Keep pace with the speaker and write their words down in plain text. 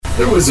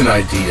There was an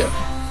idea.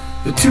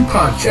 The two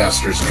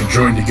podcasters could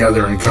join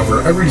together and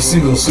cover every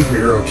single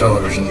superhero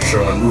television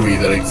show and movie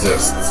that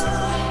exists.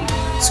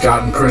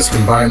 Scott and Chris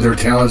combined their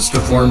talents to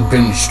form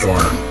Binge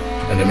Storm,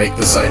 and to make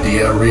this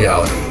idea a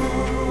reality.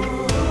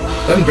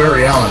 Then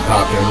Barry Allen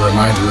popped in and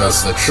reminded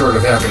us that short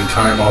of having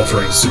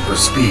time-altering super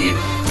speed,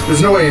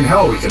 there's no way in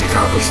hell we could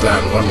accomplish that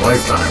in one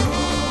lifetime.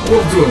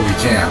 We'll do what we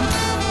can.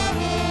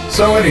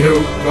 So anywho,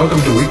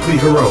 welcome to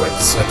Weekly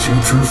Heroics, a two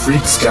true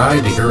freaks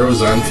guide to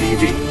heroes on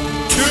TV.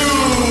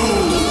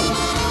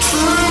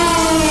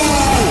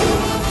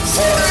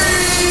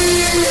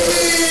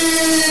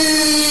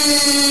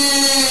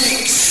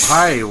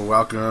 Hi,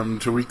 welcome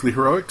to Weekly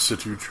Heroics, a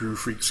two true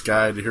freaks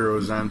guide to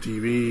heroes on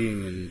TV,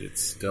 and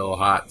it's still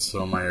hot,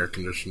 so my air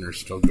conditioner's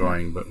still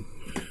going, but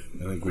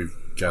I think we've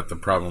got the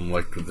problem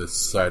licked with this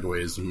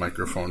sideways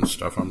microphone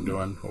stuff I'm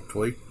doing,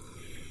 hopefully.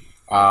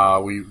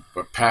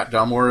 Pat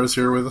Delmore is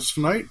here with us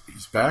tonight.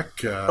 He's back.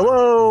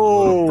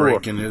 Hello!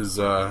 Breaking his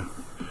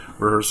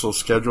rehearsal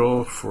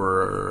schedule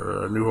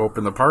for A New Hope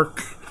in the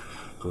Park.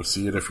 Go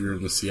see it if you're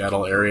in the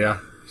Seattle area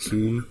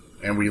soon.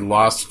 And we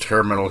lost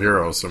Terminal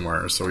Hero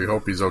somewhere, so we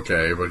hope he's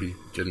okay, but he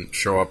didn't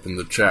show up in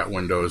the chat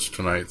windows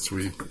tonight, so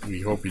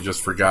we hope he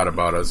just forgot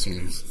about us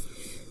and he's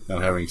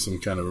not having some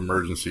kind of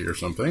emergency or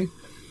something.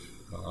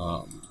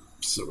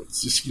 So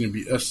it's just going to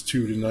be us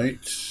two tonight.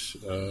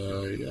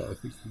 I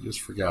think he just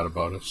forgot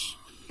about us.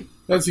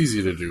 That's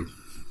easy to do.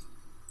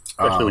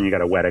 Especially when you got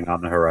a wedding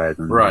on the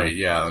horizon. Right,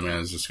 yeah, the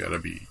man's just got to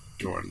be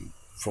going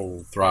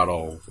full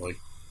throttle, like,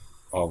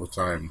 all the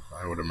time,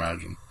 I would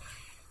imagine.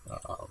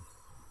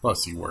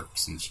 Plus, he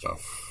works and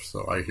stuff,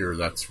 so I hear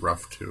that's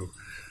rough, too.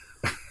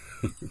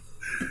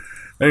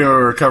 Anyway,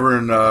 we're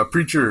covering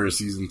Preacher,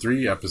 Season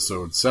 3,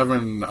 Episode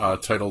 7,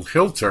 titled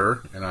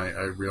Hilter, and I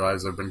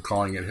realize I've been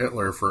calling it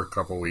Hitler for a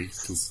couple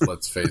weeks, because,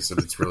 let's face it,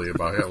 it's really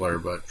about Hitler,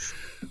 but,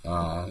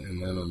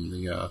 and then in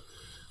the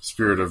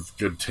spirit of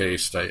good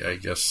taste, I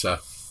guess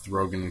Seth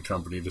Rogen and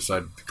company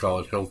decided to call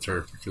it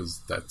Hilter, because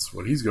that's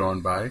what he's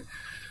going by.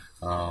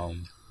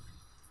 And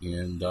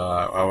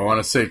I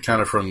want to say kind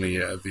of from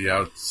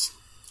the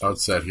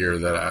outset here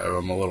that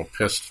I'm a little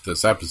pissed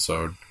this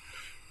episode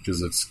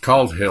because it's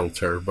called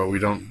Hilter, but we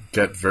don't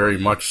get very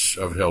much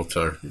of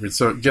Hilter.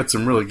 So it gets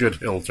some really good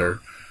Hilter,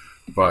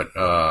 but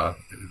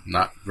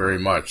not very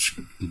much,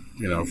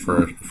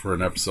 for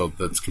an episode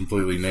that's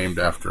completely named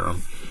after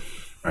him.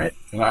 Right.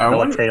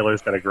 And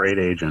Taylor's got a great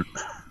agent.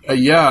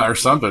 Yeah, or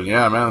something.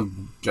 Yeah,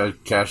 man. Guy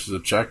cashes a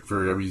check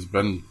for him. He's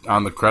been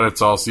on the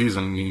credits all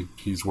season.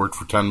 He's worked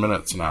for 10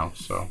 minutes now,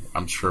 so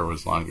I'm sure it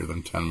was longer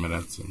than 10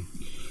 minutes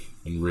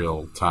in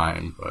real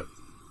time, but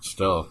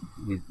still,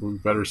 we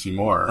better see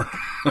more.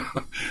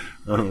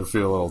 I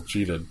feel a little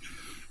cheated.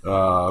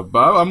 But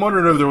I'm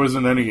wondering if there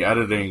wasn't any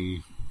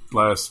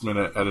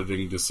last-minute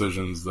editing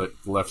decisions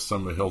that left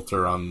some of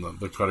Hilter on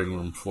the cutting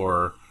room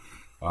floor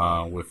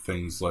with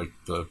things like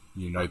the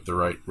Unite the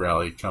Right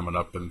rally coming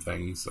up and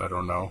things. I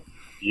don't know.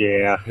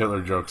 Yeah.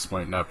 Hitler jokes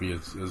might not be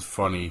as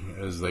funny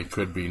as they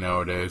could be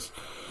nowadays.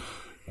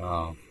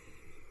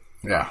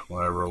 Yeah,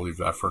 whatever, we'll leave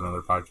that for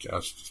another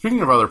podcast. Speaking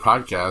of other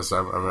podcasts,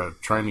 I'm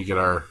trying to get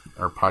our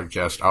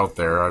podcast out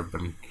there.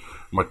 I'm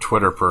a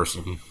Twitter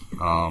person.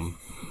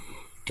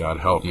 God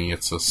help me,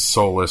 it's a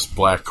soulless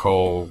black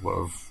hole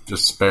of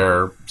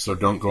despair, so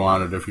don't go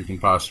on it if you can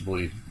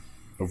possibly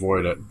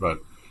avoid it. But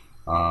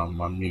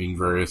I'm meeting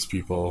various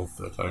people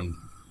that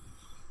I'm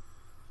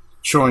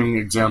showing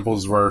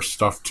examples of our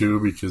stuff to,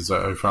 because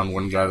I found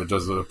one guy that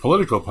does a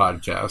political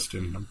podcast,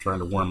 and I'm trying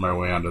to worm my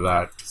way onto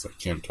that because I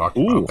can't talk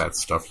about that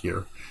stuff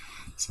here.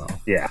 So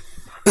yeah.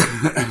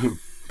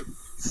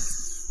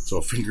 So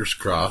fingers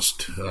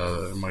crossed.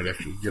 I might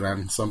actually get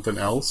on something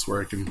else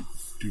where I can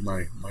do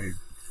my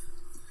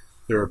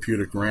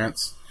therapeutic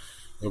rants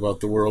about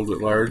the world at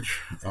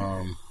large.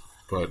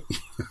 But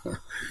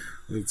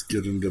let's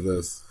get into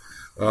this.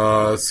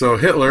 So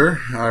Hitler,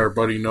 our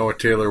buddy Noah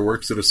Taylor,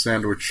 works at a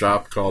sandwich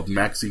shop called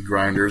Maxi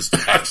Grinders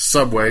at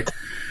Subway,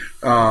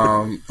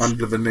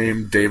 under the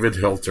name David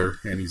Hilter,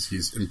 and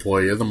he's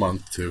Employee of the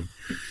Month too.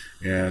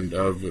 And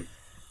a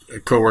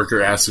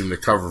coworker asks him to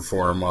cover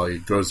for him while he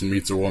goes and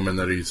meets a woman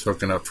that he's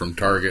hooking up from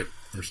Target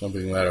or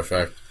something to that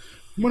effect.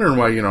 I'm wondering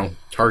why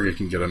Target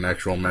can get an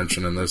actual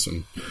mention in this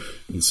and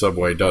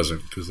Subway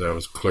doesn't, because that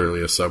was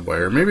clearly a Subway,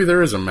 or maybe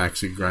there is a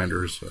Maxi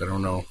Grinders. I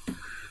don't know.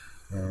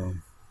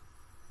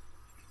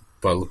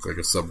 But it looked like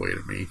a Subway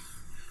to me.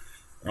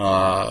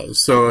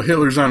 So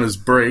Hitler's on his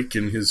break,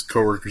 and his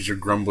coworkers are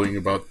grumbling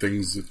about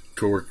things that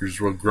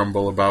coworkers will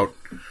grumble about,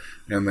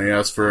 and they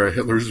ask for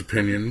Hitler's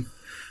opinion,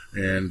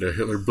 and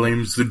Hitler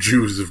blames the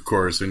Jews, of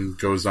course, and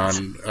goes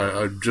on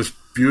just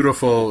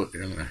beautiful,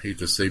 and I hate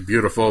to say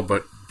beautiful,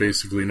 but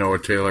basically Noah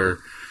Taylor,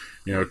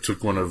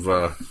 took one of,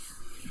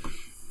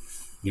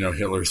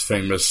 Hitler's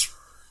famous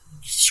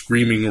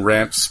screaming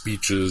rant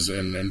speeches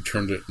and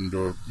turned it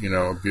into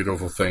a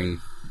beautiful thing,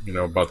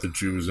 about the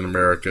Jews in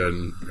America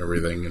and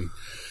everything, and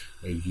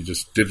he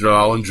just did it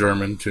all in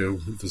German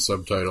too, with the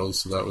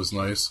subtitles, so that was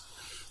nice.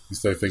 At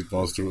least I think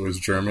most of it was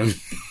German.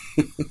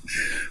 I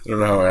don't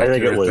know how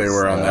accurate they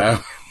were on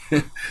that.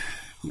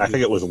 I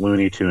think it was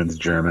Looney Tunes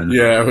German.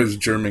 Yeah, it was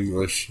German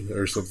English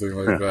or something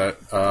like that.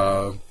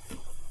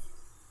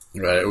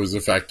 Right, it was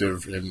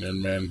effective,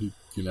 and man,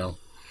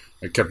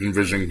 I kept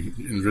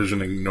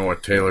envisioning Noah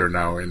Taylor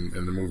now in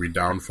the movie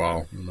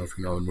Downfall. I don't know if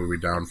you know the movie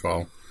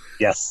Downfall.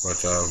 Yes.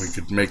 But we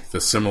could make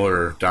the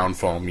similar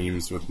Downfall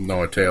memes with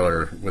Noah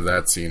Taylor with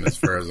that scene, as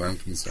far as I'm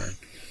concerned.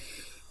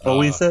 Well,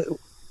 we said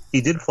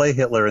he did play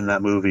Hitler in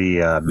that movie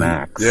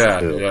Max. Yeah,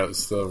 too. yeah,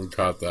 still haven't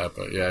caught that,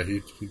 but yeah,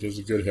 he does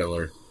a good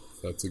Hitler.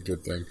 That's a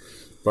good thing.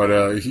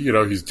 But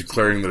he's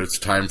declaring that it's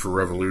time for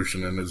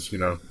revolution, and I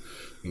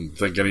don't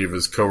think any of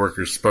his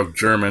coworkers spoke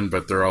German,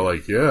 but they're all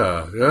like,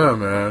 "Yeah,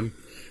 man,"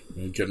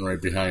 and getting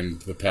right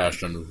behind the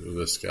passion of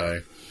this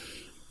guy.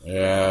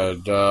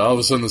 And all of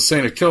a sudden, the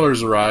Saint of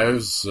Killers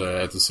arrives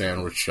at the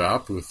sandwich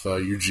shop with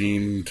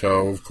Eugene in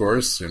tow, of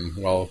course, and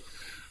while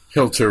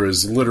Hilter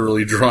is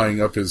literally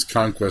drawing up his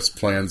conquest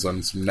plans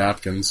on some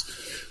napkins,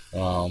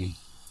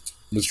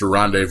 Mr.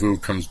 Rendezvous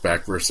comes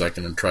back for a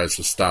second and tries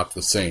to stop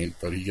the Saint,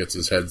 but he gets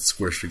his head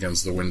squished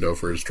against the window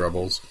for his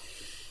troubles.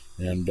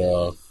 And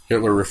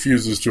Hitler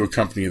refuses to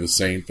accompany the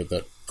Saint, but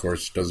that, of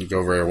course, doesn't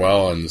go very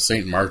well, and the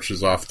Saint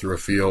marches off through a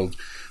field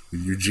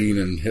with Eugene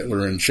and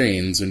Hitler in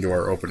chains into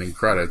our opening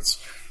credits.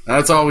 And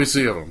that's all we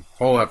see of them.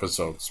 Whole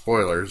episode.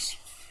 Spoilers.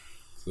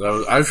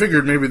 So I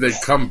figured maybe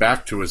they'd come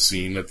back to a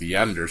scene at the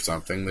end or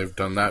something. They've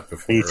done that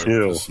before. Me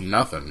too. Just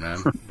nothing,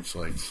 man. It's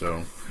like,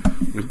 so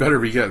we better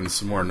be getting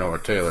some more Noah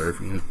Taylor if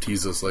you're going to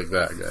tease us like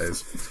that,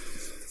 guys.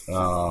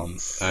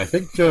 I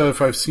think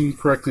if I've seen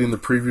correctly in the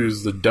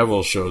previews, the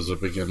devil shows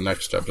up again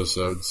next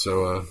episode.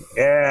 So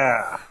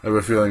yeah, I have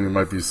a feeling we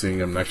might be seeing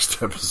him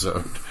next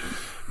episode.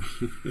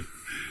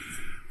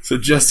 So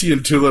Jesse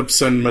and Tulip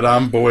send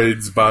Madame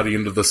Boyd's body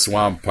into the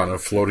swamp on a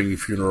floating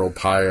funeral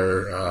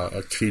pyre,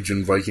 a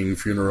Cajun Viking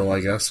funeral,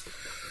 I guess.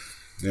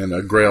 And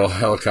a Grail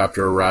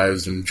helicopter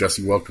arrives, and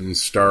Jesse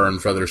welcomes Star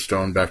and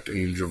Featherstone back to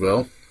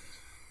Angelville.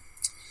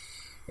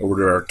 Over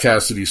to our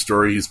Cassidy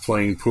story, he's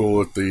playing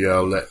pool at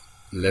the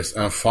Les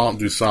Enfants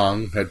du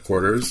Sang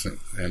headquarters,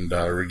 and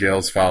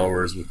regales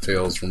followers with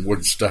tales from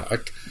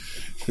Woodstock.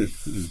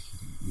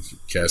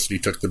 Cassidy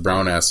took the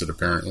brown acid,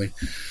 apparently.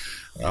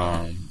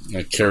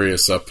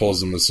 Carius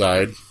pulls him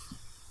aside.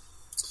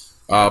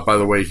 By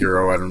the way,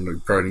 Hero, I don't know,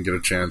 probably didn't get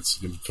a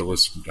chance to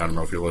listen. I don't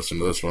know if you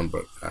listened to this one,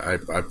 but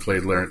I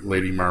played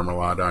Lady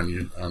Marmalade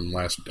on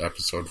last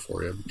episode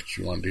for you because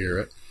you wanted to hear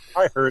it.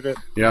 I heard it.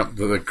 Yeah,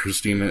 the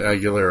Christina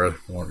Aguilera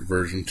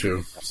version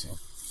too. So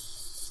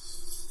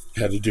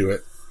had to do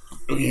it.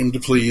 We aim to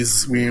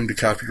please. We aim to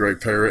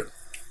copyright pirate.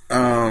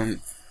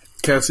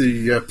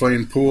 Cassidy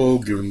playing pool,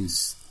 giving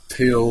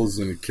tales,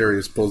 and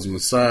Carius pulls him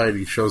aside.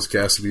 He shows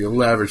Cassidy a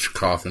lavish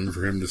coffin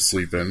for him to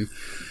sleep in.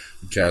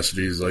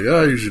 Cassidy's like,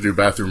 "Oh, you should do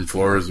bathroom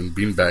floors and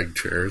beanbag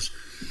chairs."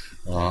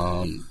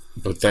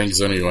 But thanks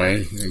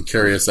anyway. And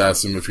Carius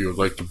asks him if he would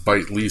like to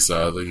bite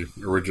Lisa, the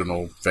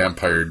original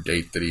vampire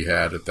date that he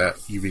had at that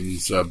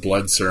evening's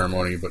blood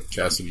ceremony, but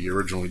Cassidy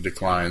originally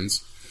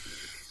declines.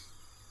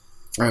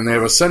 And they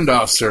have a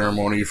send-off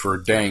ceremony for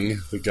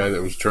Deng, the guy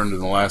that was turned in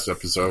the last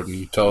episode, and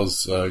he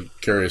tells,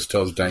 Carius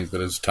tells Deng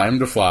that it's time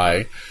to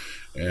fly,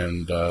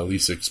 and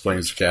Lisa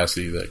explains to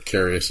Cassidy that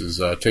Carius is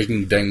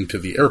taking Deng to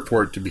the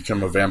airport to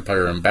become a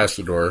vampire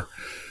ambassador,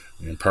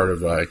 and part of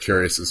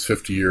Carius'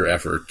 50-year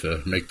effort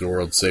to make the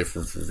world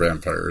safer for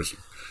vampires.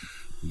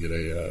 You get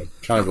a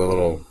kind of a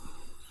little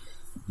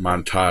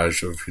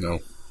montage of,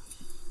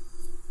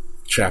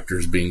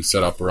 chapters being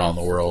set up around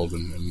the world,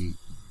 and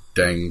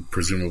Deng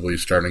presumably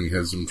starting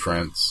his in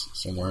France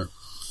somewhere.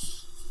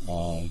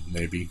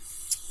 Maybe.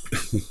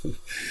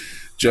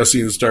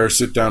 Jesse and Star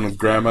sit down with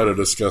Grandma to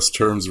discuss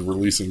terms of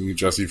releasing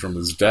Jesse from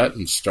his debt,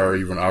 and Star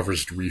even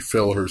offers to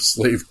refill her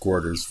slave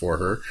quarters for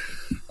her,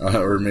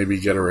 or maybe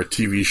get her a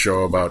TV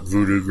show about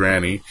Voodoo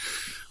Granny.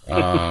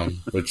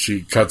 But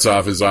she cuts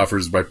off his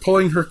offers by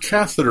pulling her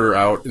catheter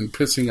out and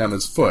pissing on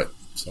his foot.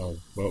 So,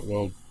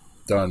 well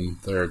done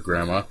there,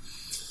 Grandma.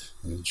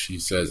 And she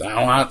says,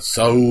 "I want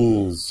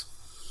souls."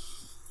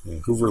 Yeah,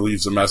 Hoover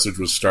leaves a message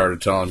with Star to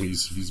tell him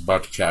he's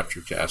about to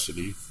capture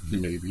Cassidy,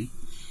 maybe.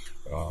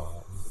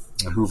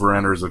 Hoover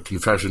enters a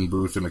confession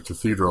booth in a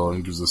cathedral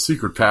and gives a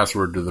secret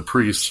password to the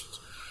priest,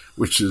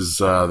 which is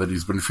that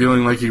he's been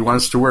feeling like he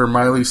wants to wear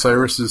Miley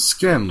Cyrus's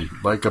skin,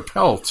 like a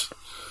pelt.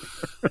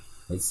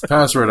 That's the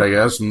password, I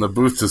guess, and the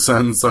booth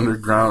descends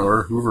underground,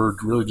 or Hoover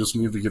really just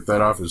needed to get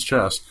that off his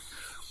chest.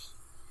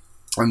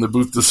 And the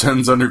booth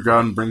descends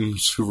underground and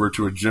brings Hoover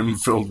to a gym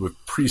filled with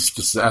priest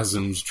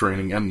assassins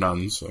training, and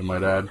nuns, I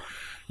might add.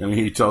 And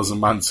he tells the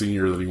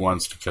Monsignor that he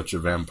wants to catch a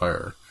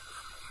vampire.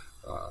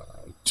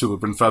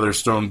 Tulip and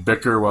Featherstone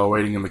bicker while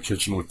waiting in the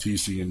kitchen with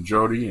TC and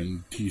Jody,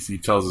 and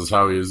TC tells us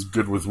how he is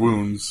good with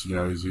wounds.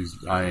 He's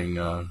eyeing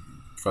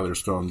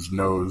Featherstone's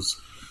nose.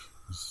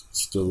 He's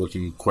still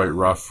looking quite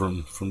rough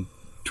from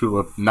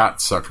Tulip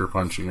not sucker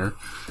punching her.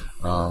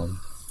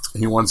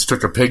 He once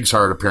took a pig's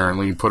heart,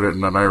 apparently, put it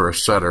in an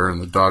Irish setter,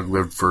 and the dog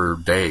lived for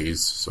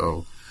days.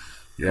 So,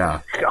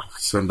 yeah,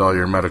 send all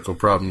your medical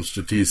problems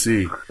to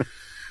TC.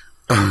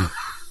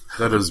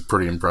 That is a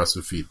pretty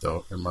impressive feat,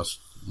 though, I must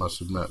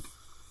must admit.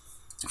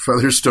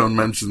 Featherstone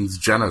mentions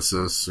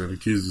Genesis and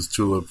accuses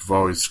Tulip of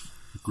always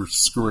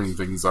screwing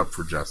things up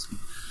for Jesse.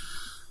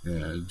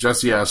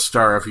 Jesse asks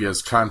Star if he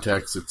has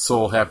contacts at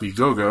Soul Happy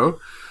Go-Go,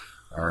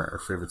 our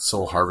favorite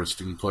soul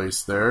harvesting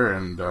place there,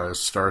 and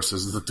Star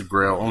says that the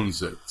Grail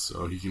owns it,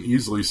 so he can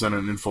easily send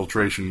an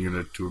infiltration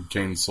unit to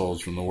obtain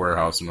souls from the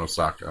warehouse in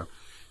Osaka.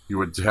 He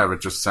would have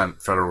it just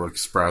sent Federal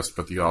Express,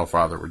 but the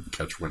Allfather would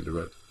catch wind of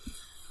it.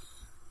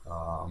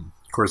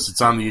 Of course,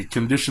 it's on the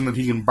condition that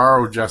he can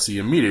borrow Jesse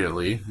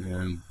immediately,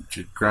 and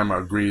Grandma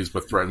agrees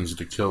but threatens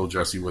to kill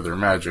Jesse with her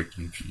magic,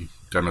 and she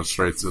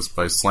demonstrates this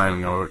by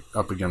slamming it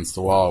up against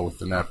the wall with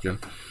the napkin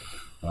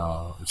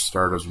if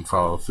Star doesn't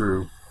follow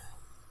through.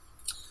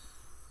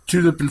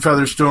 Tulip and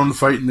Featherstone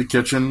fight in the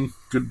kitchen.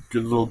 Good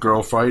little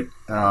girl fight.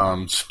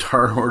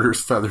 Star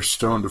orders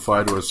Featherstone to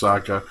fly to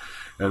Osaka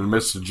and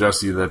admits to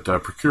Jesse that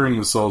procuring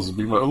the souls will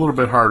be a little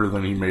bit harder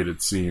than he made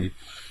it seem.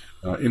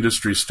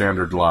 Industry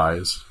standard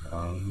lies,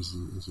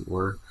 as it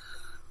were.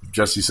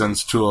 Jesse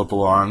sends Tulip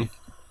along.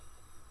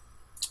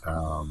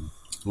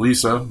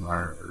 Lisa,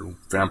 our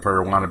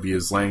vampire wannabe,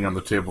 is laying on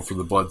the table for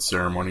the blood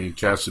ceremony, and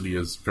Cassidy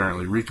has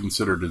apparently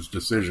reconsidered his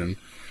decision,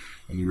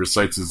 and he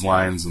recites his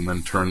lines and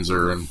then turns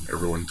her, and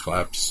everyone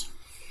claps.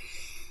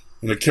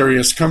 And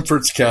Icarius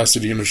comforts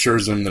Cassidy and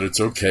assures him that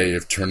it's okay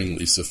if turning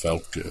Lisa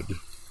felt good.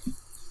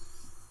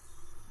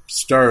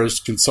 Star is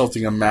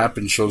consulting a map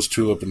and shows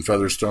Tulip and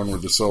Featherstone where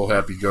the Soul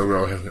Happy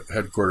Go-Go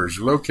headquarters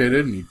are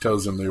located, and he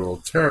tells them they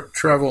will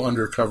travel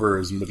undercover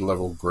as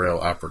mid-level Grail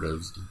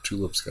operatives, and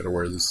Tulip's got to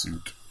wear the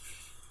suit.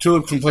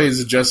 Tulip complains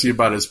to Jesse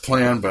about his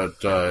plan, but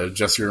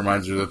Jesse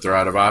reminds her that they're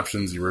out of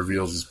options. He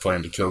reveals his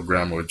plan to kill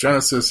Grandma with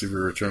Genesis if he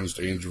returns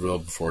to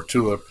Angelville before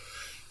Tulip,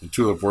 and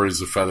Tulip worries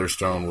that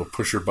Featherstone will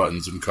push her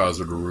buttons and cause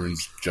her to ruin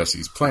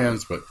Jesse's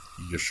plans, but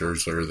he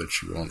assures her that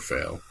she won't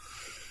fail.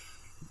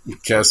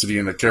 Cassidy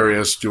and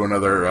Icarius do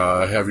another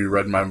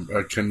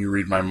Can You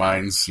Read My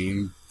Mind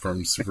scene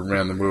from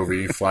Superman the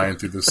movie, flying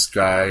through the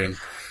sky, and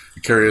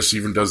Icarius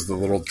even does the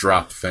little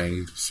drop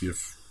thing to see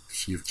if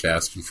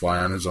Cass can fly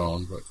on his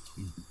own,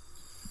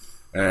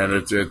 and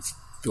it's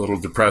a little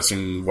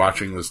depressing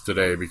watching this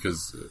today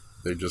because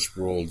they just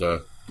ruled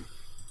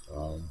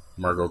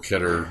Margot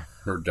Kidder,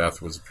 her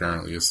death was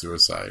apparently a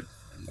suicide,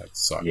 and that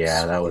sucks.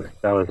 Yeah,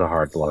 that was a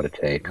hard blow to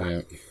take.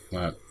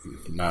 Yeah,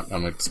 not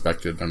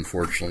unexpected,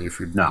 unfortunately, if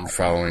you've been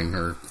following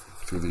her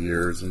through the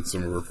years and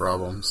some of her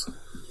problems.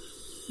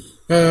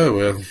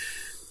 Well.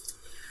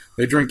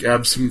 They drink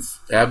absinthe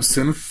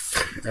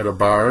at a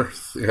bar.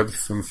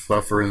 Absinthe,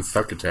 buffer, and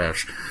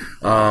succotash.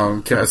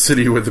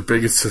 Cassidy, with a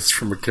big assist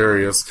from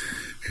Icarius,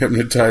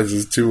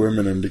 hypnotizes two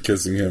women into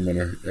kissing him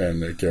and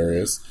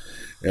Icarius.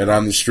 And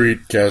on the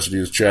street, Cassidy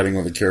is chatting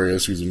with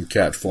Icarius, who's in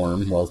cat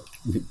form, while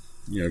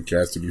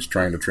Cassidy's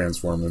trying to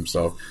transform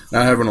himself.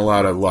 Not having a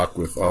lot of luck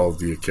with all of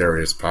the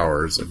Icarius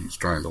powers that he's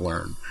trying to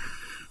learn.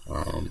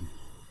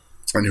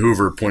 And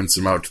Hoover points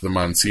him out to the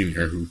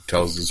Monsignor, who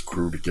tells his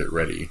crew to get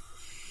ready.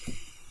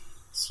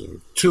 So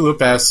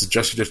Tulip asks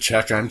Jesse to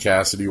check on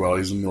Cassidy while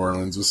he's in New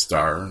Orleans with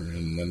Star,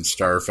 and then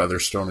Star,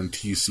 Featherstone, and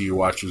TC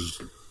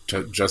watches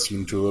Jesse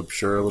and Tulip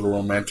share a little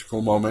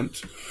romantical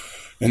moment,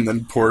 and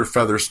then poor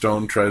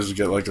Featherstone tries to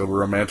get like a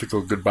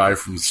romantical goodbye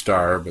from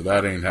Star, but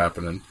that ain't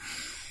happening.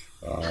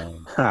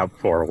 That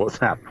poor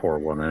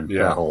woman.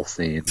 Yeah. That whole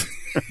scene.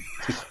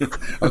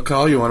 I'll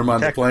call you when I'm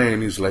on the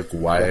plane. He's like,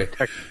 why?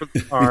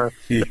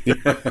 It's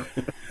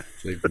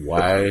like,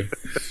 why?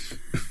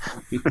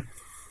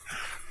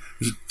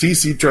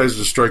 TC tries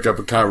to strike up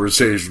a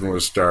conversation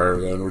with Star,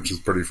 which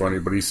is pretty funny,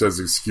 but he says,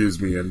 excuse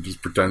me, and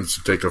just pretends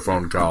to take a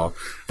phone call,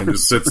 and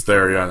just sits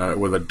there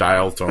with a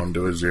dial tone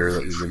to his ear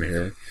that you can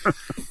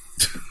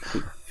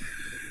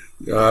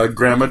hear.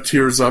 Grandma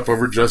tears up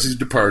over Jesse's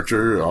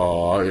departure,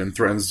 and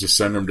threatens to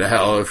send him to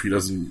hell if he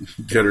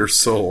doesn't get her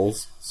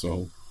souls.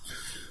 So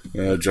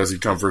Jesse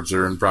comforts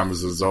her and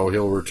promises,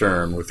 he'll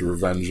return with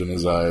revenge in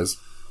his eyes.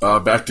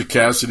 Back to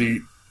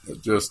Cassidy.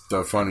 Just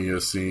the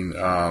funniest scene.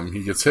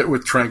 He gets hit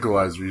with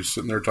tranquilizer. He's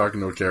sitting there talking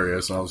to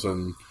Icarius, and all of a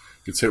sudden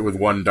gets hit with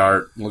one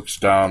dart, looks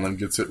down, then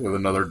gets hit with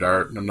another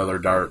dart,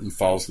 and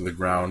falls to the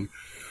ground.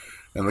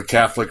 And the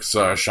Catholics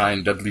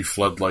shine deadly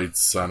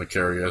floodlights on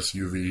Icarius,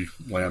 UV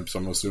lamps,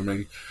 I'm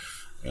assuming.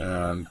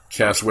 And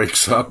Cass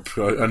wakes up.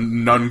 A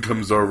nun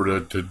comes over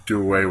to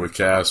do away with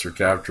Cass or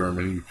capture him,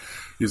 and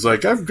he's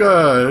like, I've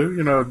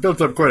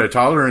built up quite a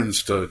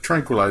tolerance to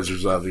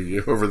tranquilizers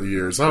over the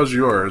years. How's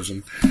yours?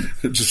 And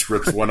it just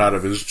rips one out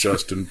of his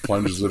chest and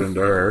plunges it into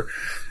her.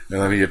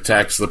 And then he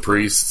attacks the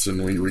priests,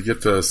 and we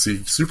get to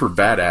see super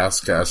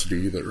badass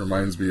Cassidy. That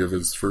reminds me of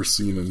his first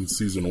scene in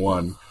season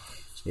 1.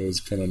 So it was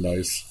kind of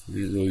nice.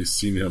 We really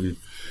seen him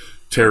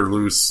tear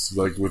loose,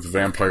 like with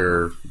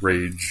vampire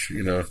rage,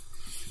 in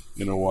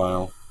a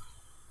while.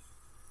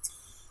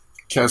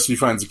 Cassidy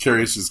finds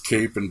Icarius'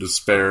 cape and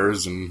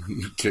despairs, and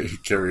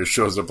Icarius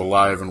shows up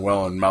alive and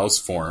well in mouse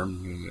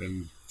form,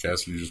 and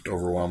Cassidy's just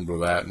overwhelmed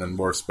with that, and then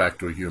morphs back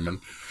to a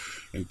human.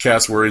 And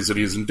Cass worries that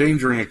he's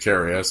endangering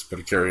Icarius, but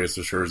Icarius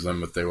assures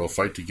them that they will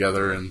fight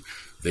together, and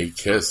they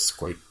kiss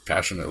quite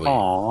passionately.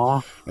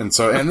 Aww. And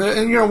so, and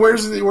you know,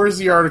 where's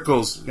the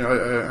articles? You know,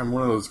 I'm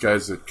one of those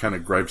guys that kind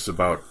of gripes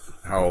about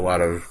how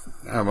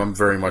I'm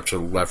very much a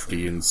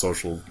lefty and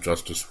social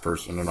justice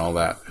person and all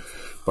that.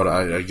 But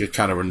I get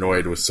kind of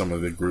annoyed with some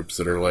of the groups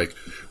that are like,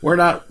 we're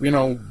not, you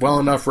know, well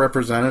enough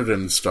represented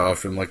and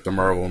stuff in, like, the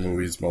Marvel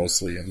movies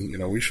mostly. And, you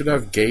know, we should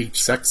have gay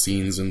sex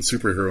scenes in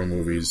superhero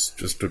movies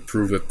just to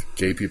prove that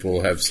gay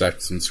people have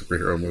sex in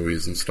superhero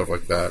movies and stuff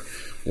like that.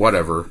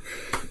 Whatever.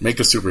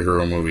 Make a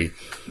superhero movie.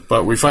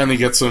 But we finally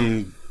get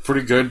some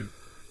pretty good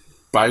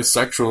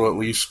bisexual, at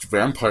least,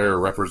 vampire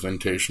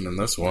representation in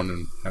this one,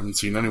 and haven't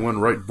seen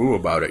anyone write boo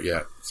about it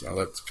yet. So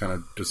that's kind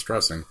of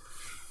distressing.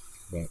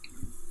 But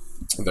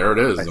there it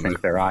is. I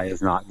think their eye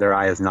is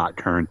not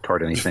turned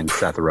toward anything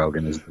Seth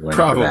Rogen is doing.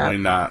 Probably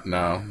not.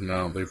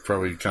 No. They've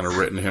probably kind of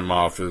written him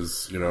off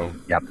as, you know,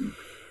 yep,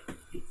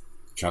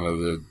 kind of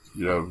the,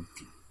 you know,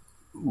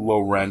 low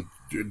rent,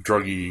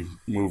 druggy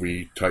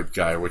movie type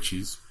guy, which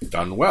he's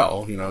done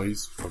well. You know,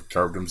 he's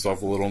carved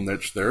himself a little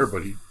niche there,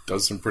 but he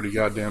does some pretty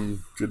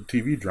goddamn good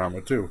TV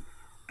drama too.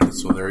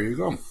 So there you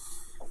go.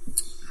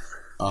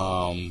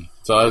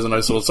 So that was a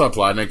nice little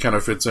subplot, and it kind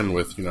of fits in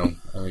with, you know,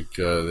 I think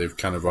they've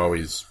kind of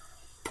always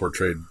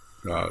portrayed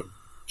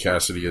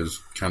Cassidy as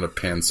kind of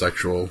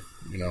pansexual,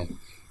 you know,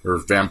 or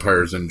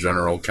vampires in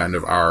general kind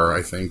of are,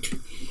 I think.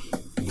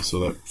 And so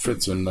that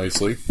fits in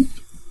nicely.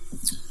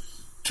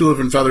 Tulip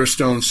and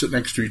Featherstone sit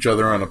next to each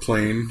other on a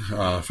plane.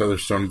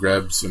 Featherstone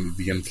grabs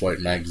the in-flight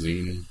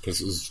magazine and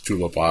pisses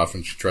Tulip off,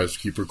 and she tries to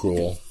keep her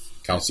cool.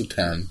 Counts to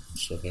 10,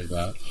 stuff like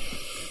that.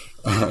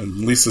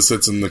 Lisa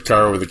sits in the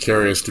car with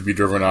Icarius to be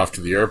driven off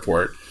to the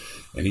airport,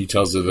 and he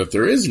tells her that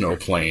there is no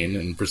plane,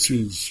 and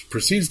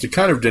proceeds to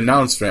kind of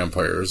denounce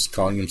vampires,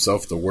 calling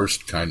himself the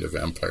worst kind of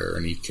vampire,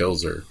 and he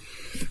kills her.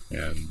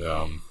 And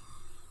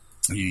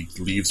he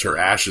leaves her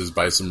ashes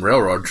by some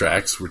railroad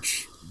tracks,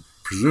 which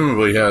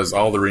presumably has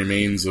all the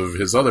remains of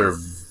his other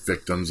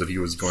victims that he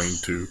was going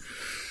to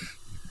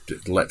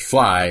let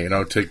fly, you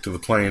know, take to the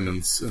plane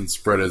and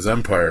spread his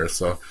empire.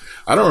 So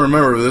I don't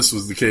remember if this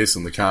was the case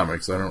in the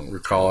comics. I don't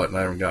recall it, and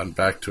I haven't gotten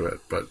back to it.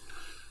 But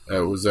it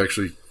was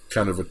actually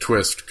kind of a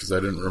twist, because I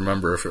didn't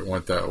remember if it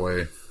went that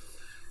way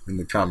in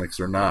the comics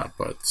or not.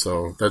 But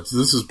so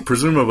this is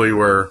presumably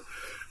where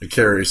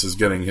Icarius is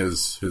getting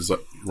his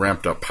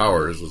ramped up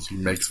powers, as he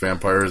makes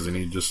vampires and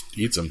he just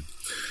eats them,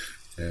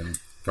 and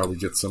probably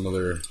gets some of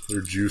their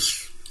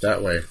juice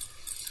that way.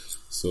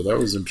 So that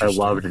was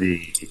interesting. I loved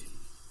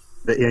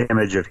the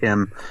image of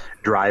him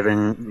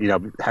driving, you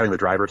know, having the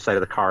driver's side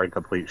of the car in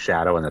complete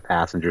shadow and the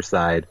passenger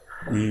side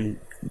in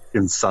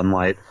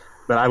sunlight.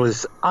 But I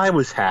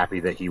was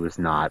happy that he was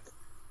not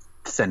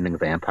sending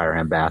vampire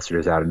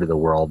ambassadors out into the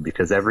world,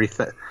 because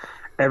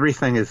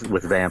everything is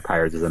with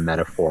vampires is a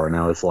metaphor. And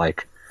I was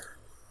like,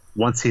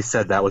 once he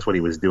said that was what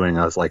he was doing,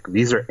 I was like,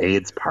 these are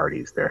AIDS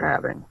parties they're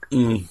having.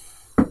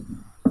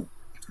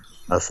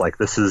 I was like,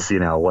 this is, you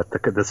know,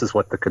 this is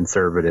what the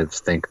conservatives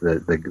think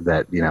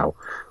that you know,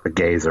 the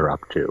gays are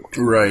up to.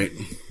 Right.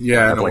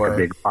 Yeah. Have like a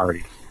big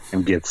party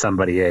and give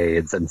somebody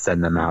AIDS and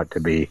send them out to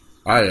be.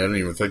 I didn't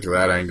even think of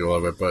that angle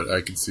of it, but I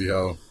could see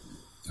how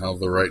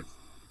the right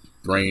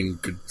brain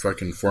could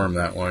fucking form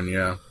that one.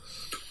 Yeah.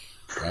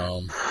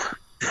 I'm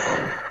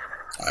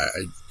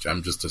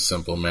just a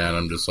simple man.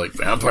 I'm just like,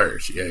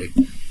 vampires, yay.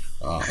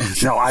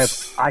 No, I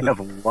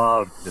have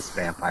loved this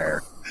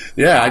vampire.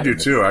 Yeah, I do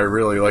too. I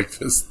really like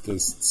this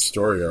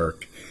story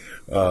arc.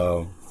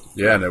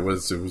 Yeah, and it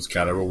was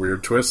kind of a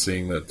weird twist,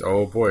 seeing that,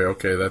 oh boy,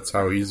 okay, that's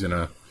how he's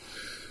gonna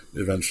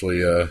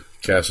eventually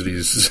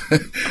Cassidy's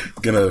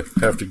gonna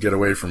have to get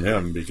away from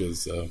him,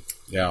 because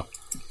yeah,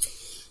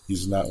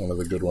 he's not one of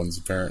the good ones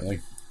apparently.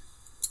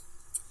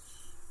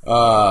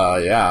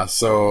 Yeah,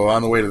 so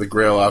on the way to the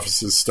Grail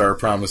offices, Star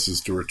promises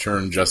to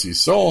return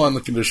Jesse's soul on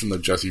the condition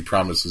that Jesse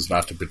promises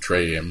not to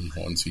betray him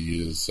once he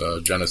uses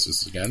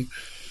Genesis again.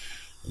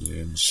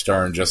 And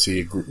Star and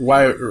Jesse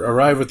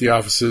arrive at the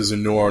offices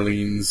in New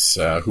Orleans.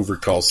 Hoover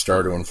calls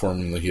Star to inform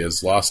him that he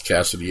has lost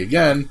Cassidy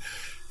again,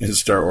 and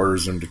Star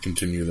orders him to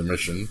continue the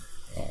mission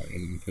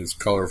in his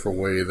colorful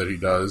way that he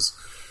does.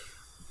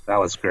 That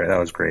was great. That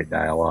was great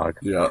dialogue.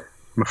 Yeah.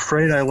 I'm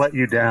afraid I let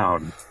you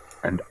down,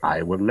 and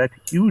I will let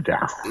you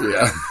down.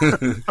 Yeah.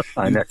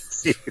 I next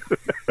see you.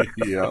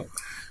 Yeah.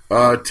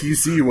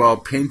 TC, while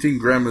painting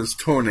Grandma's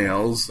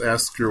toenails,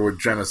 asks her what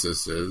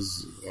Genesis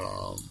is.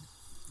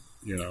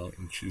 You know,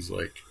 and she's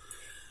like,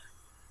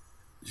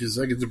 it's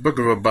a book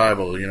of a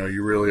Bible. You know,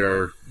 you really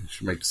are.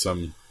 She makes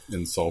some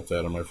insult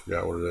at him. I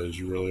forgot what it is.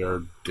 You really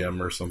are dim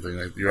or something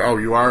like. You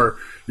are.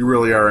 You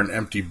really are an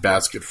empty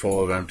basket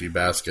full of empty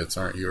baskets,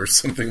 aren't you, or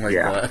something like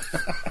that.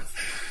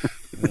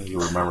 You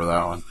remember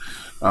that one.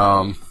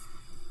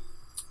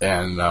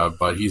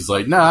 But he's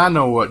like, nah, I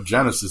know what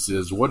Genesis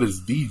is. What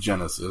is the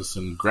Genesis?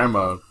 And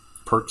Grandma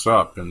perks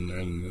up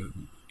and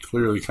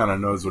clearly kind of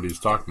knows what he's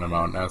talking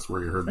about, and asks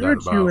where you heard that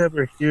about. Did you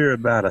ever hear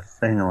about a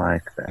thing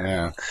like that?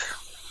 Yeah.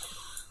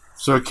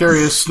 So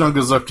Carius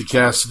snuggles up to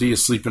Cassidy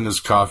asleep in his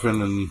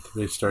coffin, and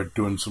they start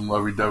doing some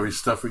lovey-dovey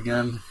stuff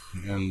again.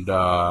 And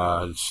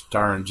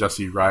Star and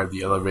Jesse ride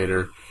the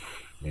elevator,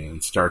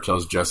 and Star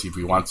tells Jesse if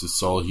he wants his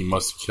soul, he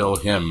must kill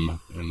him.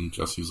 And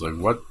Jesse's like,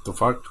 what the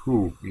fuck?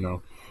 Who? You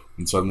know?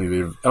 And suddenly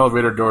the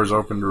elevator doors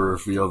open to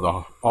reveal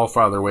the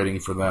All-Father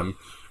waiting for them.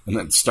 And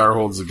then Star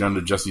holds the gun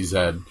to Jesse's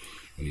head,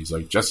 and he's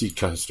like, Jesse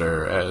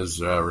Custer, as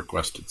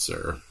requested,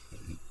 sir.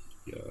 And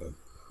the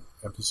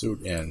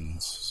episode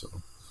ends, so...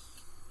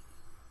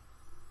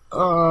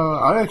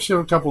 I actually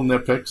have a couple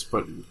nitpicks,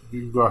 but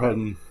you can go ahead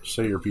and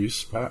say your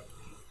piece, Pat.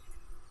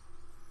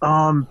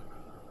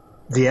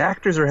 The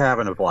actors are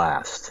having a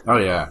blast. Oh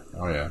yeah.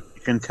 You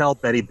can tell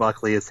Betty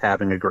Buckley is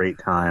having a great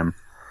time.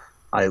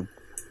 I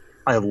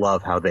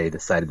love how they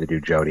decided to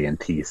do Jodie and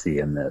TC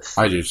in this.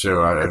 I do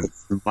too.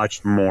 It's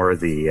much more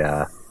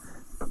the,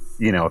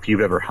 if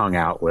you've ever hung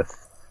out with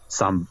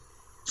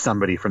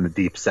somebody from the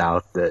Deep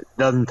South that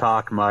doesn't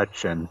talk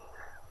much, and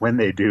when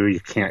they do,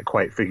 you can't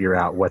quite figure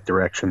out what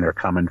direction they're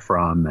coming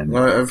from. And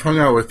well, I've hung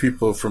out with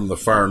people from the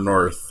far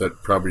north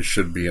that probably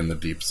should be in the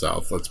Deep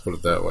South. Let's put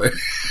it that way.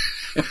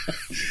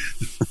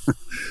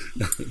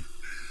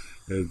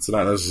 It's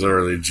not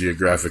necessarily a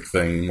geographic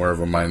thing, more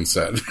of a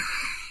mindset.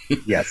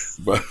 Yes.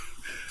 But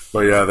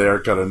yeah, they are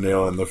kind of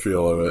nailing the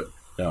feel of it.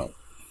 Yeah.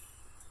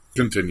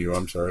 Continue,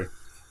 I'm sorry.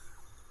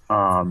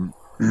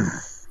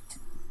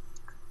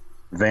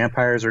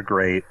 Vampires are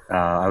great.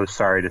 I was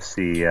sorry to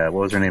see, what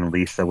was her name?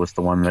 Lisa was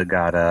the one that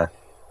got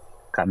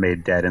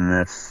made dead in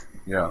this.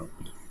 Yeah.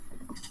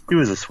 She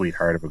was a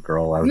sweetheart of a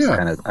girl. I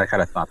kind of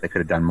thought they could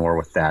have done more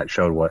with that.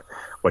 Showed what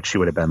she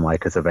would have been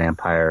like as a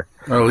vampire.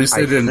 Well, at least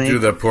they didn't do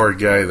the poor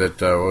guy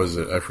that, what was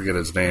it? I forget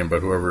his name,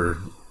 but whoever,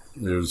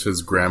 it was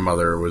his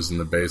grandmother was in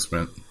the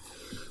basement.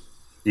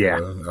 Yeah.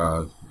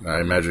 I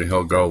imagine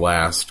he'll go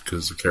last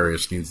because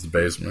Zacarias needs the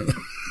basement.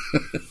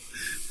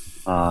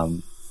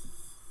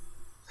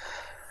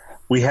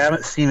 We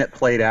haven't seen it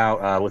played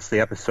out. What's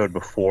the episode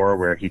before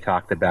where he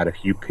talked about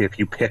if you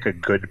pick a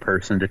good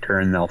person to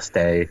turn, they'll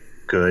stay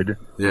good.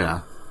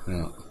 Yeah.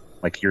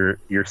 Like your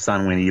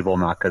son went evil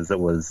not because it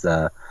was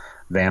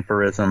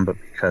vampirism, but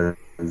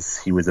because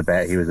he was a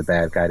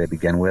bad guy to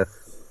begin with.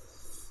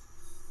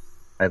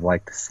 I'd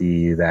like to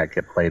see that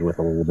get played with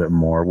a little bit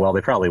more. Well,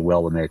 they probably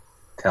will when they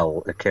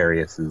tell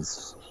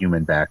Icarius's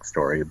human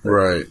backstory. But.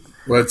 Right.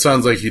 Well, it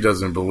sounds like he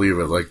doesn't believe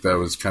it. Like that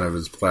was kind of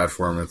his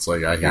platform. It's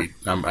like I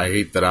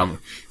hate that I'm.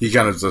 He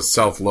kind of is a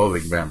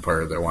self-loathing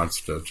vampire that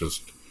wants to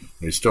just.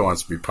 He still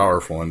wants to be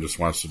powerful and just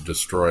wants to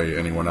destroy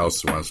anyone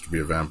else who wants to be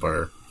a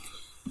vampire.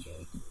 So,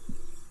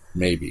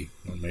 maybe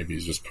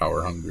he's just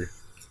power hungry.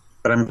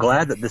 But I'm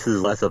glad that this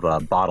is less of a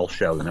bottle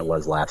show than it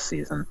was last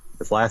season.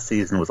 Because last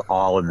season was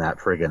all in that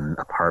friggin'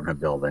 apartment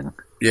building.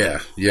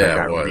 Yeah, it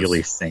got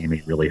really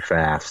samey really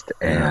fast,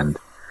 and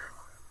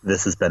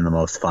this has been the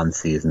most fun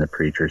season of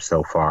Preacher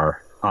so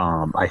far.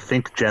 I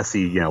think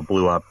Jesse,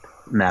 blew up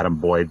Madam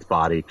Boyd's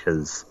body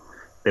because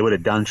they would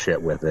have done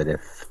shit with it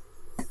if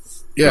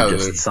they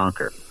just sunk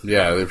her.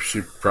 Yeah,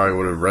 she probably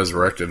would have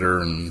resurrected her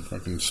and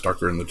fucking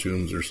stuck her in the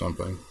tombs or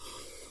something.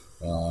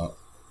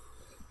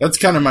 That's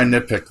kind of my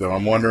nitpick, though.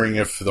 I'm wondering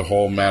if the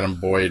whole Madam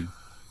Boyd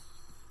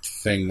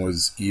thing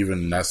was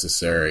even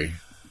necessary.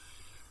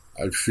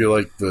 I feel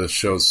like the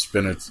show's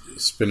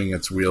spinning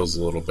its wheels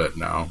a little bit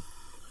now.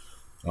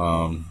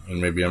 And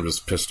maybe I'm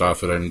just pissed off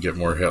that I didn't get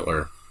more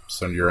Hitler.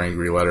 Send your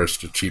angry letters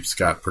to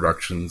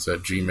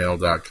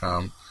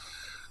cheapscottproductions@gmail.com.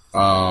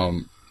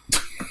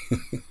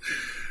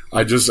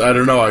 I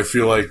don't know. I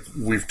feel like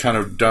we've kind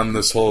of done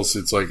this whole...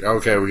 It's like,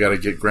 okay, we got to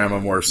get Grandma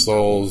more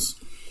souls,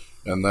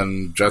 and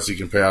then Jesse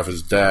can pay off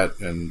his debt,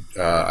 and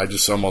I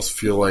just almost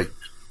feel like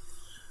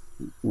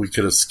we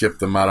could have skipped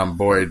the Madame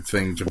Boyd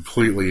thing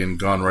completely and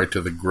gone right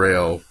to the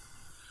Grail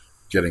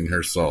getting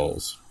her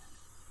souls.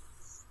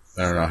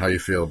 I don't know how you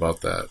feel about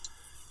that.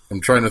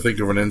 I'm trying to think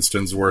of an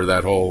instance where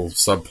that whole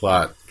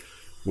subplot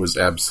was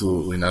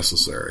absolutely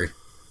necessary.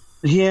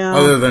 Yeah.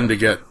 Other than to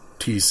get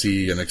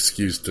TC an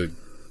excuse to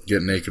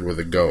get naked with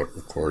a goat,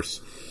 of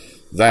course.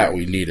 That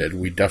we needed.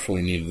 We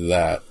definitely needed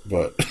that,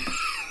 but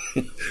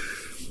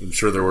I'm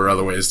sure there were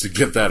other ways to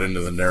get that into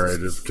the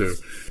narrative, too.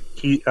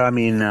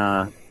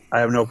 I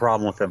have no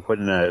problem with them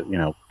putting a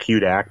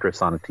cute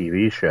actress on a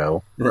TV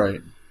show, right?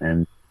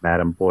 And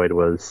Madame Boyd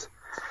was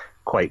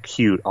quite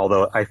cute.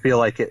 Although I feel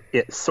like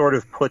it sort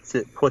of puts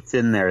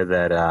in there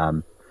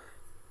that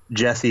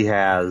Jesse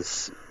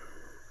has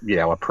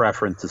a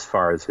preference as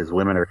far as his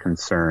women are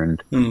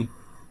concerned,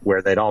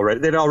 where they'd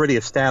already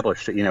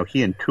established that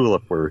he and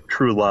Tulip were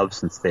true love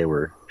since they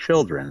were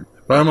children.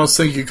 But I almost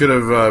think you could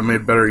have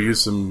made better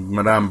use of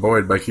Madame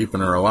Boyd by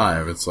keeping her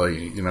alive. It's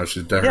like,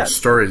 her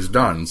story's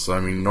done. So,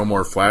 no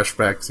more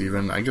flashbacks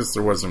even. I guess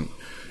there wasn't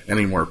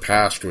any more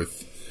past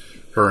with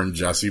her and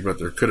Jesse, but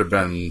there could have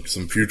been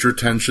some future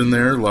tension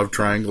there, love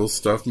triangle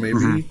stuff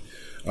maybe.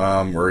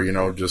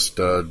 Or, just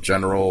a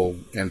general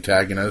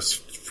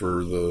antagonist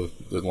for the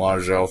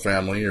Langell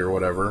family or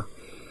whatever.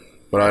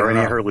 But I don't know. Are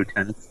any of her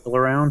lieutenants still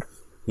around?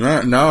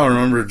 No,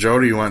 remember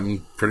Jody went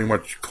and pretty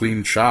much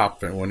cleaned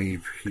shop and when he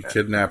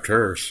kidnapped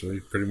her, so he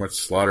pretty much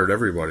slaughtered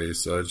everybody.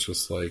 So it's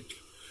just like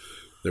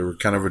they were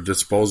kind of a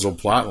disposal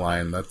plot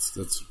line.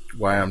 That's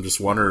why I'm just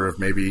wondering if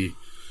maybe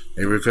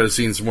we could have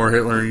seen some more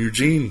Hitler and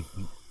Eugene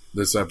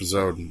this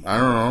episode. I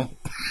don't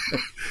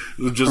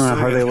know. Just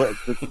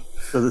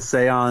does it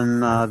say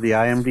on the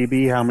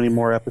IMDb how many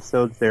more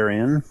episodes they're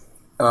in?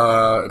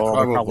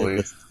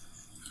 Probably.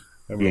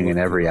 Being in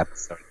every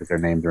episode because their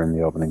names are in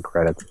the opening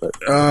credits, but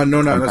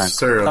no, not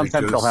necessarily.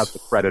 Sometimes they'll have the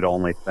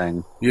credit-only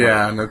thing.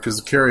 Yeah, no, because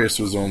Carius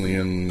was only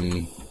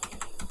in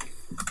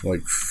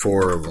like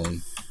 4 of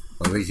them.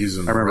 I think he's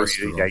in. I remember.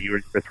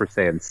 You were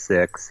saying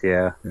 6.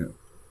 Yeah.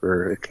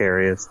 For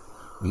Carius.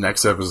 The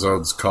next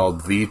episode's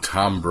called The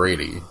Tom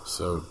Brady,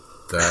 so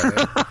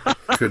that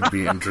could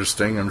be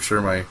interesting. I'm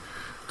sure my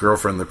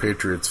girlfriend, the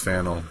Patriots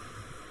fan, will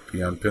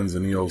be on pins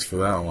and needles for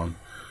that one.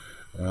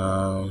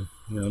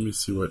 Let me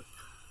see what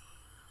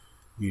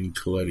Ian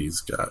Coletti's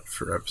got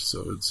for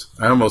episodes.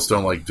 I almost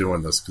don't like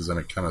doing this because then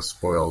it kind of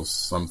spoils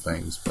some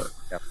things. But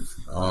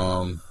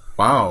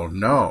wow,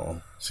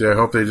 no. See, I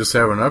hope they just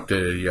haven't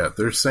updated yet.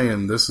 They're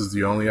saying this is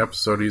the only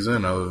episode he's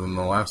in other than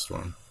the last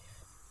one.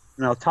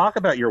 Now, talk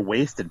about your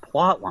wasted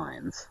plot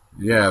lines.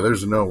 Yeah,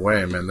 there's no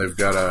way, man. They've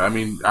got to... I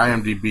mean,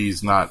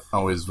 IMDb's not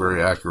always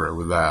very accurate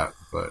with that,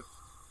 but...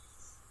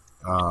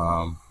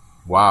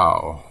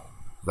 wow.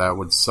 That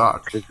would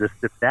suck. If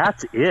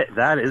that's it,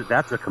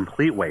 that's a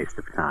complete waste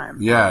of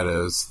time. Yeah, it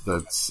is.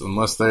 That's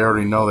unless they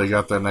already know they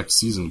got that next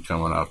season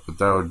coming up, but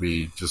that would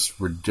be just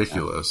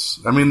ridiculous.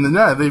 I mean,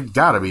 they've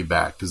got to be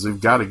back because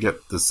they've got to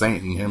get the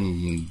Saint and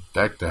him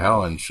back to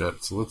hell and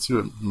shit. So let's see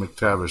what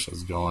McTavish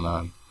has going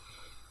on.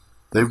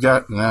 They've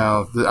got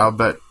now. I'll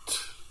bet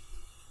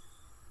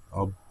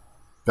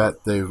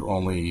they've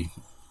only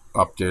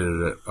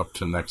updated it up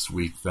to next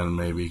week then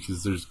maybe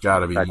because there's got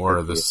to be more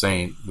of the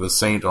Saint. The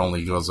Saint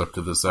only goes up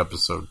to this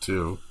episode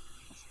too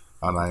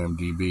on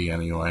IMDb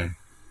anyway.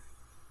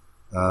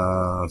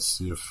 Let's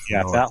see if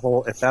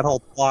if that whole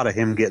plot of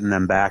him getting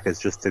them back is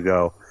just to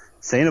go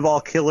Saint of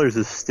all killers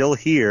is still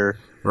here.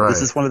 Right.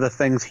 This is one of the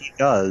things he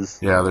does.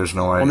 Yeah, there's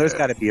no idea. Well, there's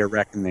got to be a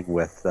reckoning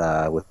with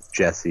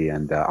Jesse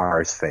and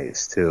R's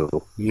face too.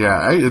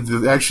 Yeah,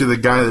 actually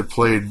the guy that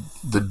played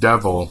the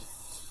devil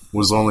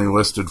was only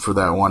listed for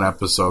that one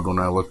episode when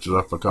I looked it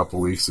up a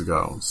couple weeks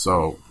ago.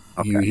 So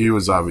he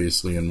was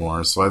obviously in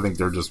more. So I think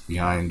they're just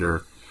behind,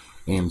 or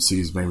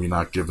AMC's maybe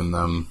not giving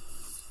them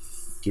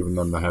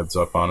the heads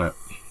up on it,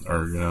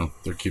 or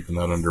they're keeping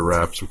that under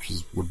wraps, which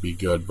would be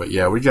good. But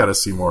yeah, we got to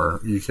see more.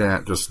 You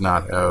can't just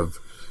not have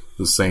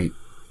the Saint,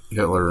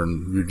 Hitler,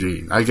 and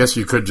Eugene. I guess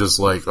you could just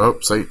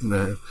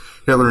Satan,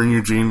 Hitler, and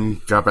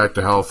Eugene got back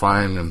to hell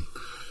fine, and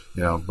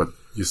but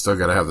you still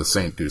got to have the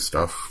Saint do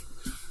stuff.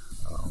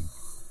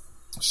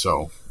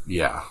 So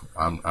yeah,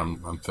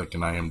 I'm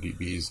thinking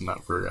IMDb is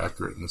not very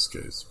accurate in this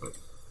case, but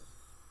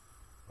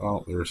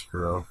there's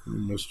Hero. We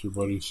missed you,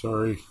 buddy.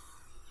 Sorry.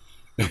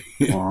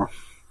 Yeah,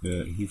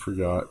 he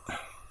forgot.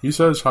 He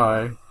says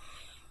hi.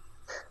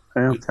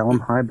 I'll tell him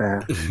hi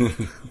back.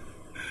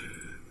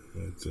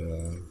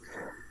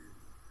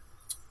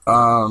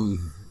 But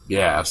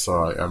yeah.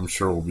 So I'm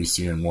sure we'll be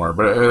seeing more.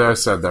 But as I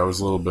said, that was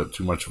a little bit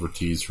too much of a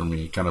tease for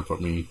me. It kind of put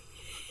me.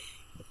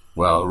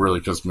 Well, it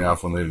really pissed me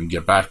off when they didn't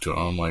get back to him.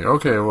 I'm like,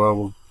 okay, well,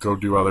 we'll go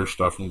do other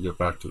stuff and we'll get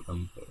back to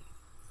them. But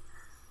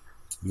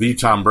the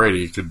Tom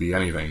Brady could be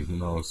anything. Who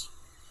knows?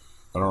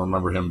 I don't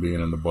remember him being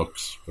in the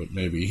books, but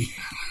maybe.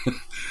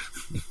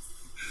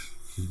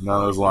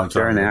 Not as long time. Is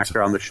there an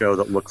actor on the show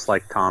that looks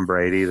like Tom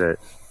Brady?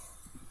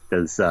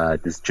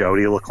 Does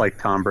Jody look like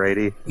Tom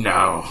Brady?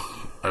 No,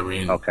 I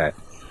mean, okay,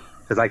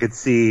 because I could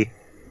see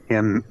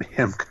him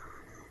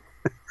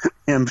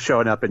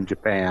showing up in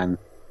Japan.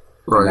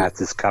 Right. And that's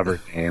his cover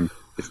name.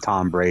 It's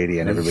Tom Brady,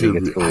 and everybody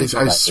gets really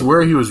I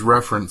swear he was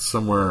referenced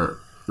somewhere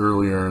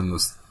earlier in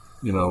this,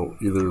 either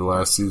the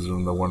last season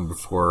or the one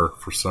before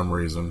for some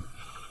reason.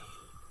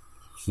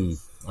 I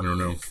don't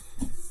know.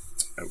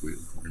 It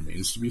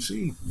remains to be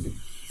seen.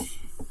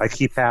 I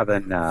keep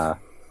having the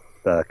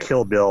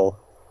Kill Bill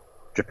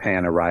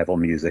Japan arrival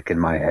music in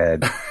my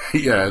head.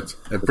 Yeah, it's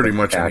pretty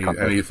much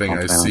anything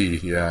I see.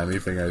 Yeah,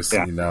 anything I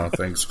see now.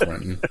 Thanks,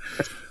 Quentin.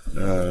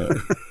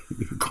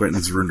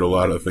 Quentin's ruined a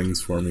lot of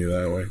things for me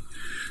that way.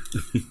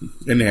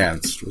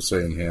 Enhanced, we'll say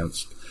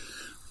enhanced.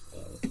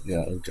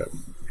 Yeah, I've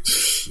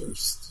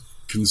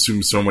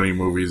consumed so many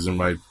movies in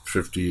my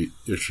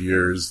 50-ish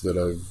years that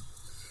I've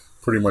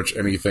pretty much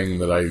anything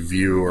that I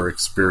view or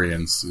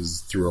experience is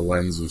through a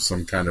lens of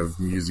some kind of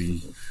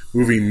movie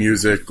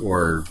music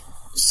or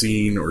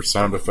scene or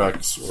sound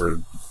effects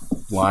or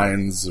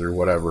lines or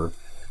whatever.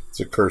 It's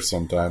a curse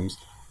sometimes.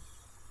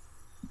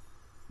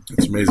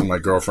 It's amazing my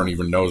girlfriend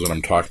even knows what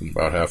I'm talking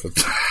about half the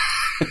time.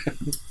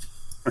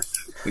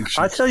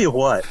 I'll tell you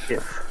what,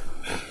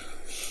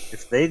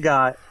 if they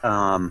got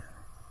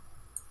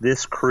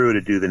this crew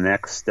to do the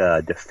next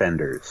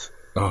Defenders,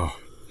 I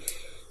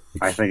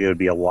think it would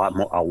be a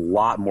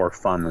lot more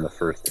fun than the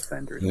first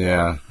Defenders.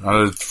 Yeah,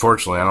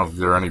 unfortunately, I don't think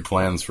there are any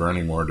plans for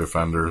any more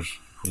Defenders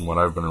from what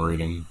I've been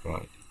reading.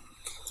 But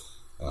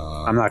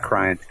I'm not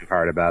crying too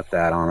hard about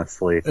that,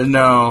 honestly.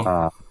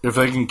 No, if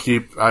they can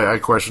keep, I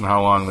question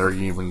how long they're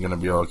even going to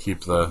be able to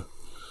keep the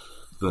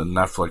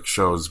Netflix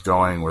shows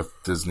going with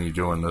Disney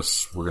doing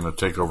this. We're going to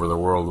take over the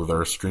world with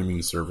our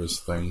streaming service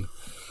thing.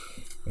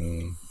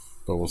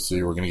 But we'll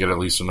see. We're going to get at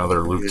least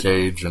another Luke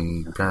Cage,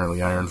 and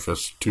apparently Iron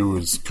Fist 2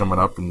 is coming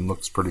up and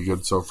looks pretty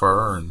good so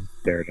far. And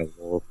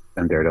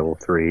Daredevil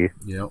 3.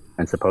 Yep.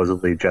 And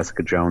supposedly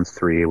Jessica Jones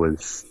 3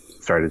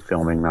 started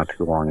filming not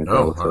too long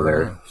ago. So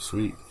they're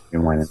sweet.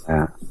 Winning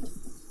that.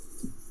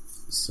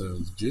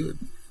 Sounds good.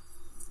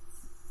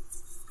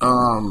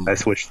 I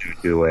switched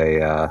to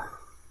a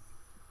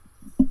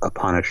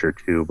Punisher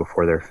 2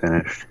 before they're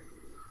finished.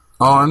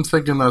 Oh, I'm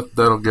thinking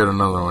that'll get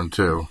another one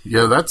too.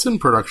 Yeah, that's in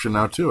production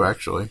now too,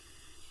 actually.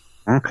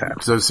 Okay.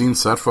 Because I've seen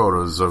set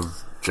photos of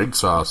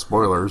Jigsaw.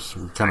 Spoilers.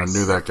 We kind of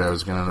knew that guy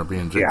was going to end up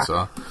being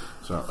Jigsaw. Yeah.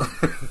 So,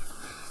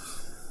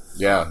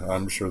 yeah,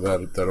 I'm sure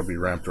that'll be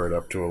ramped right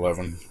up to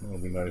 11. That'll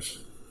be nice.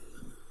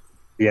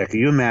 Yeah, can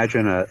you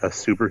imagine a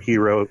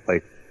superhero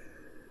like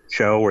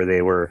show where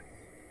they were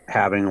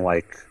having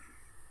like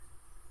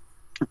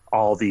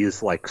all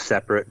these like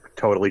separate,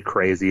 totally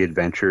crazy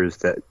adventures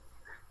that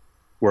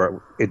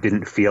where it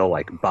didn't feel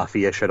like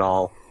Buffy-ish at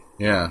all?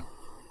 Yeah.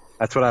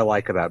 That's what I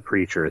like about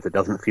Preacher, is it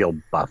doesn't feel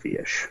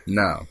Buffy-ish.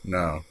 No.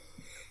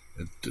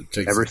 It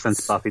takes Ever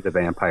since Buffy the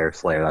Vampire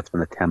Slayer, that's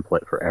been the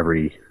template for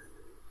every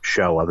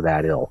show of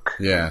that ilk.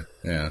 Yeah.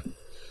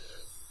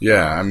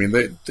 I mean,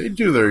 they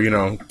do their,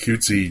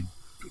 cutesy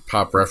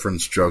pop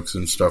reference jokes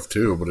and stuff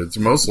too, but it's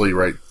mostly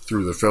right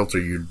through the filter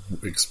you'd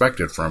expect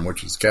it from,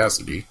 which is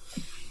Cassidy.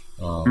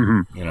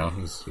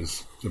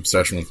 His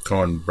obsession with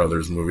Coen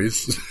Brothers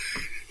movies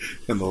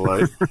and the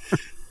like.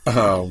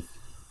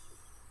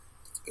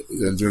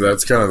 And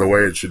that's kind of the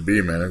way it should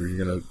be, man. If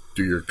you're going to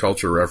do your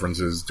culture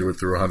references, do it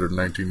through a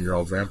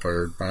 119-year-old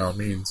vampire, by all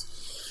means.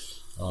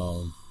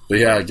 But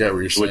yeah, I get what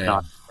you're saying. Would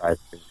not surprise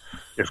me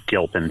if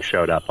Gilpin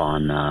showed up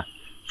on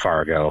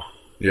Fargo.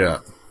 Yeah,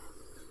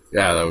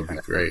 that would be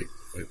great.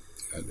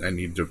 I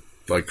need to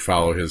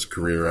follow his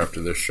career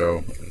after this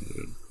show,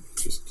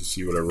 just to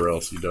see whatever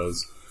else he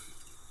does.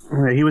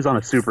 He was on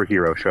a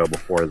superhero show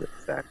before this.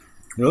 Actually.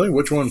 Really?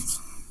 Which one?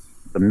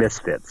 The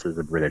Misfits is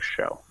a British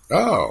show.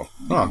 Oh,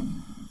 huh.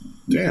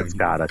 Damn. It's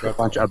got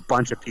a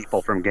bunch of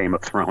people from Game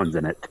of Thrones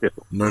in it, too.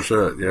 No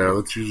shit. Yeah,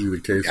 that's usually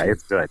the case. Yeah,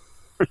 it's good.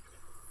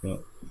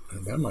 Well,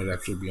 that might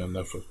actually be on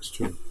Netflix,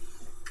 too.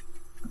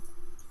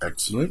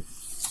 Excellent.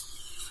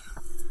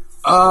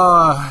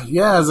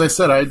 Yeah, as I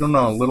said, I don't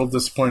know, a little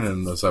disappointed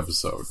in this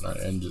episode.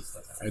 And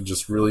I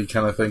just really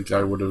kind of think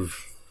I would have...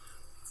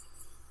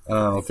 I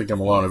don't think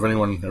I'm alone. If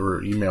anyone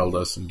ever emailed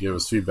us and gave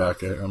us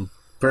feedback, I'm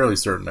fairly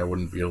certain I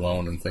wouldn't be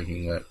alone in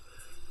thinking that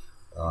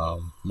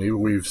maybe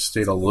we've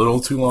stayed a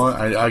little too long.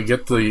 I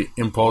get the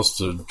impulse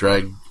to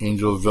drag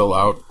Angelville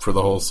out for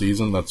the whole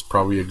season. That's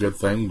probably a good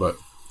thing, but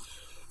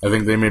I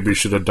think they maybe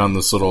should have done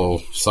this little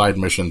side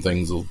mission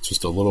things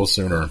just a little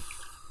sooner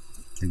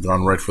and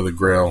gone right for the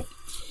Grail.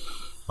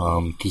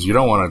 Because you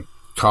don't want to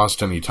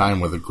cost any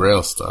time with the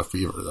Grail stuff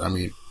either. I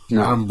mean,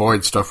 Adam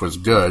Boyd stuff was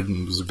good,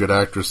 and was a good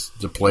actress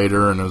that played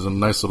her, and it was a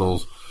nice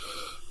little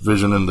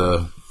vision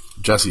into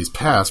Jesse's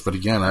past, but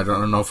again, I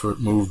don't know if it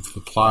moved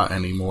the plot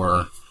any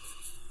more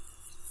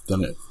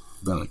than it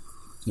that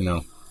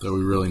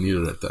we really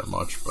needed it that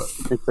much. But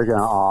I think they're going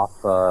to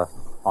off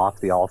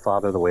the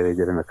Allfather the way they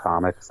did in the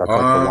comics. That's like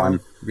the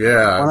one.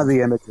 Yeah, one of the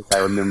images I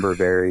remember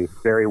very,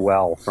 very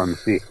well from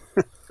the.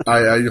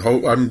 I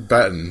hope I'm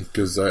betting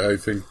because I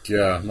think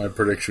my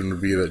prediction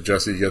would be that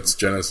Jesse gets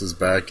Genesis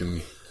back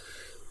and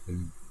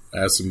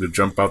asks him to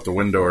jump out the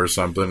window or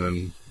something,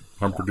 and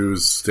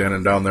Humperdoo's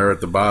standing down there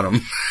at the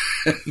bottom.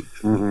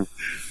 Mm-hmm.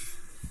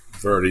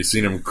 I've already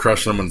seen him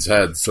crush someone's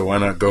head, so why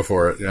not go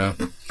for it? Yeah.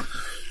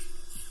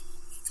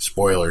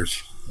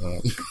 Spoilers.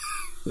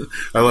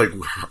 I like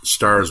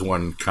Star's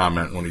one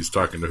comment when he's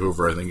talking to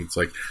Hoover. I think it's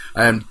like,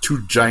 I am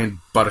 2 giant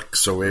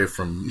buttocks away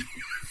from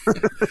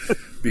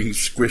being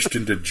squished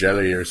into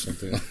jelly or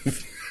something.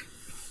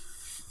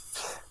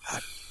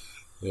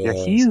 Yeah,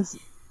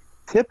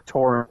 Tip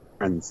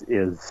Torrens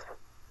is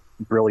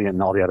brilliant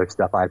in all the other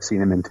stuff I've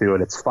seen him in too,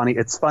 and it's funny.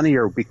 It's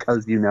funnier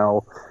because you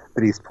know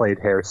that he's played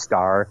Herr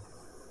Starr.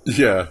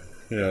 Yeah.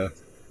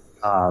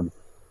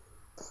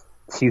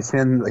 He's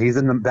in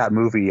that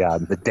movie,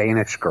 The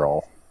Danish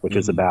Girl, which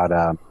is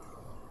about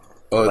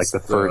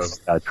the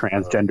first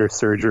transgender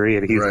surgery,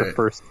 and he's the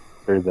first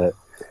that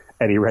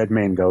Eddie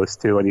Redmayne goes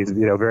to, and he's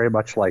very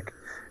much like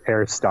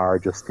Herr Starr,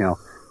 just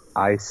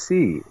I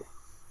see.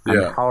 Yeah.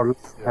 And how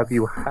have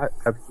you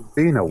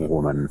been a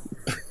woman?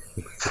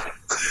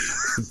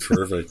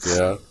 Perfect.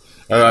 Yeah.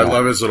 I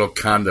love his little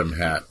condom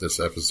hat this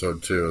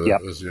episode too. Yep.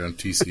 That was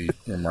TC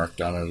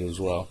remarked on it as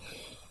well.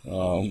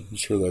 I'm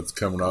sure that's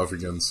coming off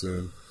again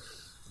soon.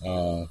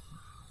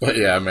 But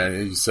yeah, man,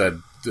 you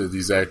said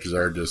these actors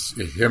are just,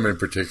 him in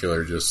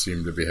particular, just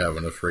seem to be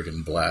having a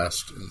friggin'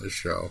 blast in this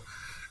show,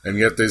 and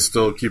yet they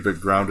still keep it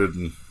grounded.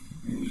 And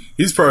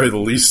he's probably the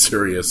least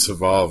serious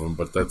of all of them,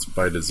 but that's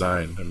by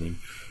design. I mean,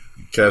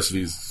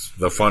 Cassidy's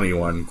the funny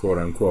one, quote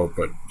unquote,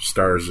 but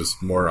Star is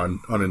just more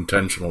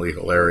unintentionally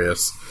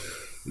hilarious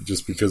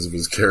just because of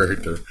his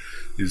character.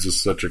 He's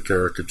just such a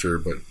caricature,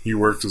 but he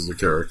works as a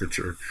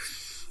caricature.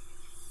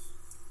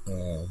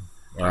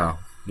 Wow,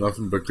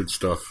 nothing but good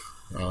stuff.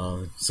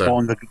 Well,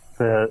 and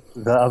the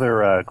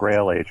other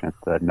Grail agent,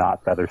 the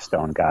not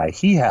Featherstone guy,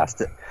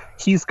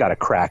 he's got to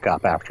crack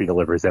up after he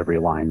delivers every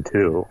line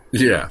too.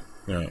 Yeah,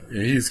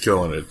 he's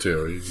killing it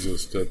too. He's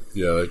just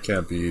it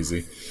can't be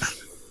easy.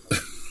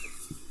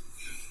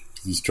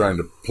 He's trying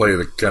to play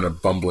the kind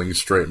of bumbling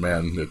straight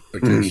man that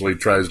occasionally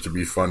tries to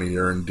be funny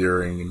or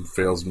endearing and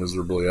fails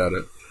miserably at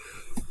it.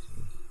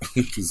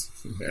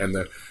 And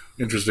the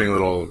interesting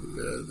little,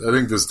 I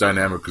think this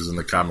dynamic was in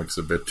the comics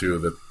a bit too,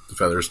 that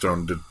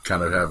Featherstone did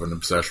kind of have an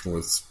obsession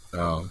with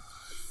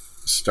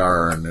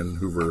Star, and then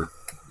Hoover,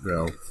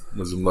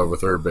 was in love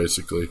with her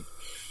basically.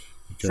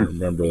 I can't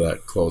remember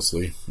that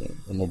closely.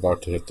 I'm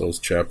about to hit those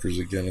chapters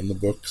again in the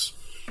books.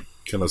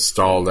 Kind of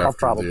stalled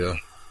after the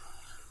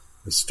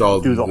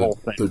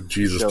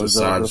Jesus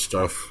Assad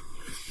stuff.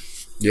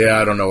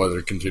 Yeah, I don't know whether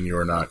to continue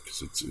or not,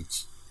 because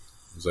it's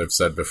as I've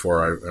said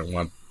before,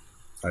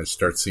 I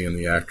start seeing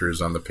the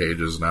actors on the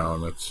pages now,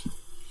 and it's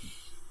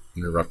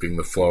interrupting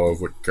the flow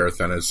of what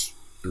Garth Ennis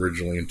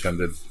originally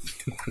intended.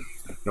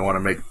 Don't want to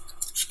make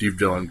Steve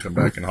Dillon come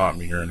back and haunt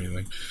me or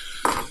anything.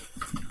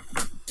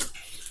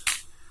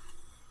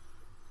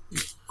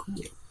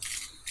 Cool.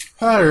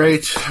 All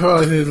right.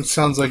 Well, it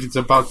sounds like it's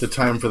about the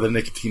time for the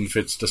nicotine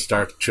fits to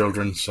start,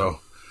 children. So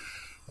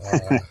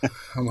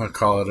I'm going to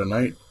call it a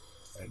night,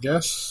 I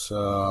guess.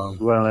 Find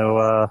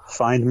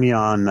me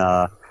on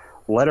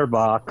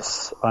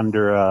Letterboxd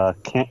under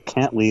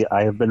Cantley.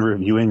 I have been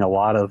reviewing a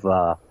lot of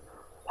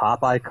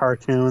Popeye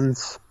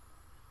cartoons.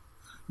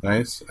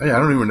 Nice. I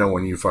don't even know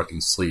when you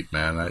fucking sleep,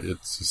 man.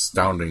 It's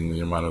astounding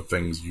the amount of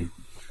things you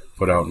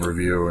put out in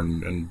review,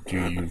 and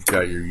you've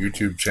got your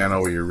YouTube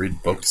channel where you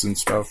read books and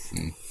stuff,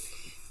 and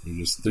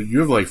you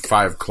have like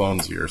 5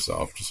 clones of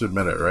yourself. Just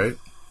admit it, right?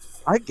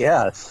 I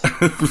guess.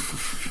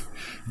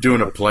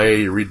 Doing a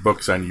play, you read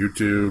books on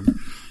YouTube,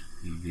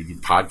 you do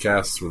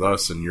podcasts with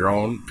us,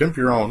 and pimp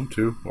your own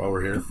too while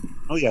we're here.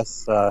 Oh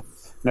yes,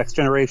 Next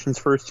Generation's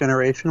First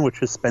Generation, which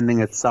is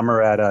spending its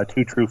summer at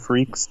Two True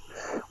Freaks.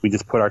 We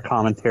just put our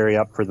commentary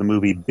up for the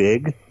movie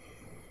Big,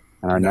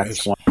 and our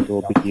next one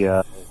will be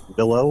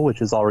Willow,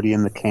 which is already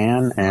in the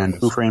can, and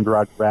Who Framed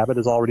Roger Rabbit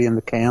is already in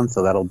the can,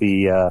 so that'll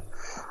be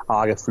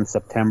August and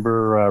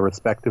September,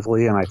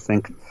 respectively, and I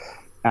think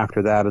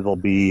after that it'll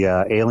be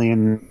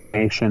Alien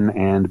Nation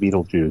and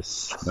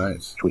Beetlejuice.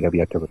 Nice. Which we have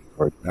yet to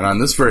record. And on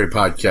this very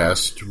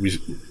podcast,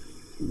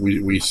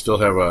 we still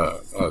have a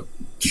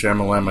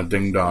Shamalama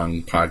Ding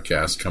Dong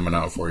podcast coming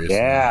out for you.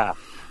 Yeah.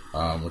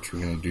 Soon, which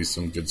we're going to do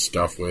some good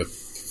stuff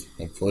with,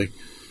 hopefully.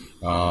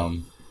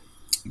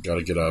 Got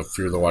to get a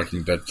Fear the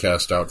Walking Dead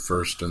cast out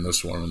first in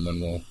this one, and then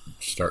we'll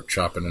start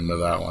chopping into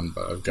that one.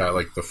 But I've got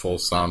like the full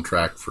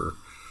soundtrack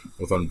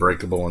with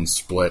Unbreakable and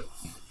Split,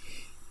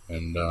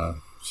 and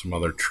some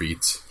other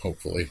treats,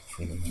 hopefully,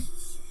 for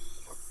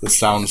the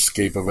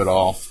soundscape of it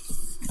all.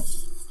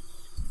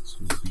 So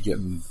we'll be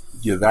getting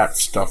that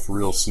stuff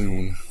real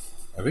soon.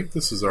 I think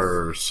this is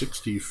our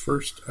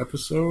 61st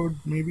episode,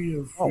 maybe,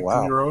 of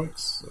Freaking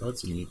Heroics.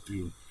 That's neat,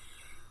 too.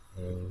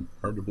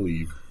 Hard to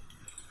believe.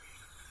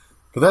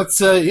 But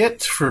that's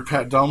it for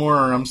Pat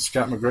Delmore. I'm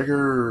Scott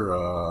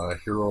McGregor.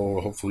 Hero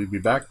will hopefully be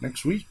back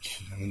next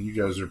week. And you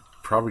guys are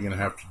probably going to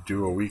have to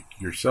do a week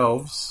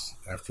yourselves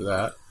after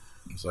that,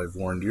 as I've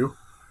warned you.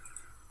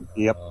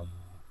 Yep.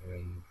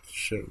 And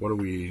shit, what are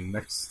we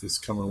next this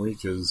coming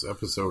week is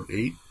episode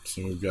 8.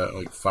 So we've got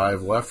like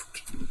 5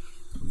 left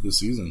of the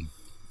season.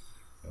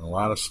 And a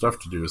lot of stuff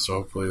to do, so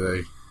hopefully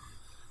they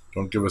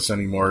don't give us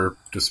any more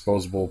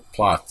disposable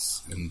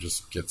plots and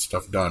just get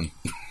stuff done.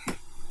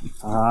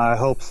 I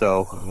hope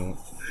so.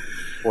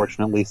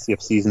 Fortunately,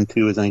 if season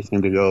 2 is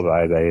anything to go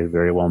by, they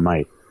very well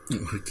might.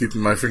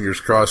 Keeping my fingers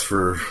crossed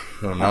for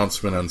an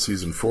announcement on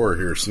season 4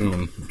 here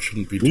soon. It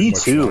shouldn't be too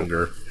much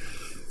longer.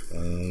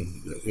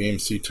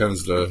 AMC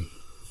tends to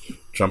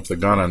jump the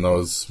gun on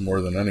those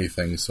more than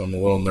anything, so I'm a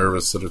little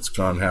nervous that it's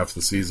gone half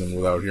the season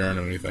without hearing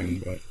anything.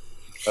 But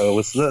it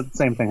was the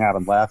same thing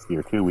happened last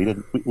year too.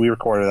 We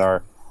recorded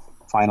our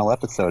final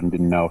episode and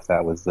didn't know if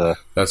that was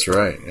That's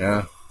right.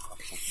 Yeah.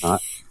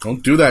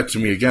 Don't do that to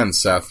me again,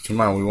 Seth. Come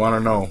on, we want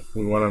to know.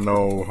 We want to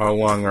know how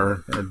long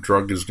our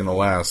drug is going to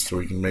last so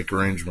we can make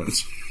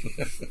arrangements.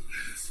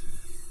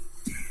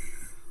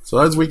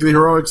 So that's Weekly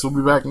Heroics. We'll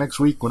be back next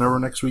week whenever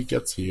next week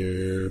gets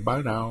here.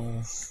 Bye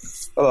now.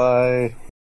 Bye.